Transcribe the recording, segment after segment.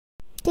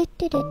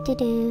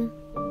Do-do-do-do-do.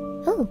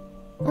 Oh,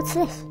 what's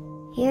this?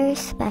 Here's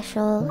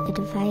special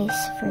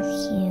advice for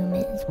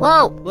humans.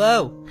 Whoa!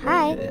 Whoa!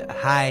 Hi.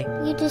 Hi.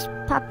 You just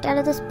popped out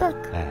of this book.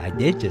 I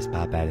did just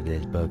pop out of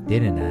this book,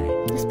 didn't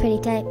I? That's pretty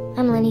tight.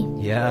 I'm Lenny.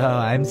 Yo,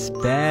 I'm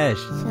special.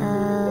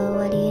 So,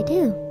 what do you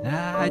do?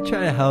 I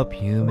try to help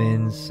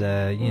humans,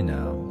 you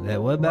know.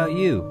 What about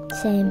you?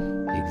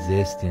 Same.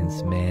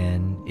 Existence,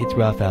 man. It's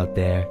rough out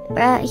there.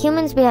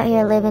 Humans be out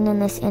here living in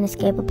this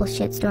inescapable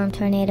shitstorm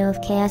tornado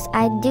of chaos.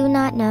 I do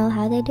not know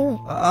how they do it.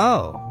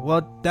 Oh,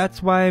 well,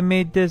 that's why I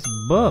made this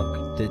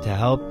book, to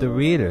help the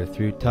reader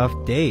through tough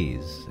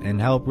days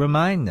and help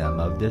remind them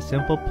of the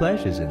simple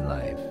pleasures in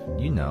life.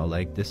 You know,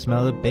 like the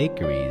smell of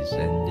bakeries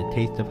and the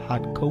taste of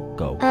hot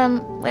cocoa.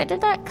 Where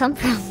did that come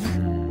from?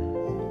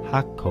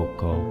 Hot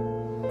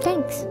cocoa.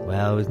 Thanks.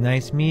 Well, it was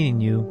nice meeting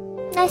you.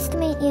 Nice to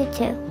meet you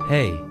too.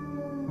 Hey,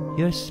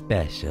 you're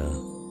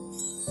special.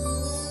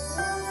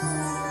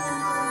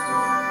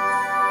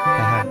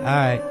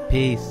 Alright,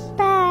 peace.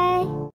 Bye.